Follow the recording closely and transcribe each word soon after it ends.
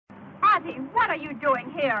Auntie, what are you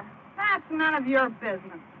doing here? That's none of your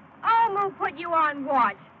business. Omu put you on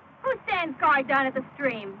watch. Who stands guard down at the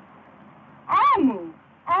stream? Omu?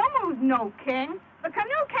 Omu's no king. The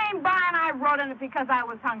canoe came by and I rode in it because I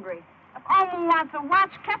was hungry. If Omu wants a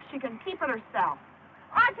watch kept, she can keep it herself.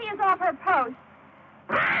 Auntie is off her post.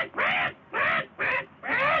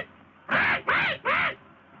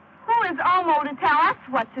 Who is Omu to tell us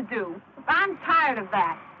what to do? I'm tired of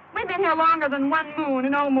that. We've been here longer than 1 moon,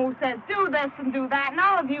 and Omu says, do this and do that, and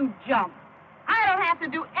all of you jump. I don't have to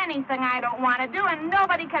do anything I don't want to do, and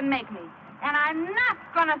nobody can make me. And I'm not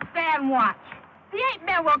going to stand watch. The 8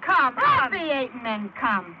 men will come. Let the 8 men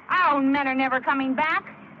come. Our own men are never coming back.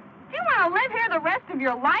 Do you want to live here the rest of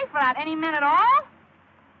your life without any men at all?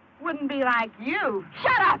 Wouldn't be like you.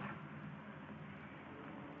 Shut up!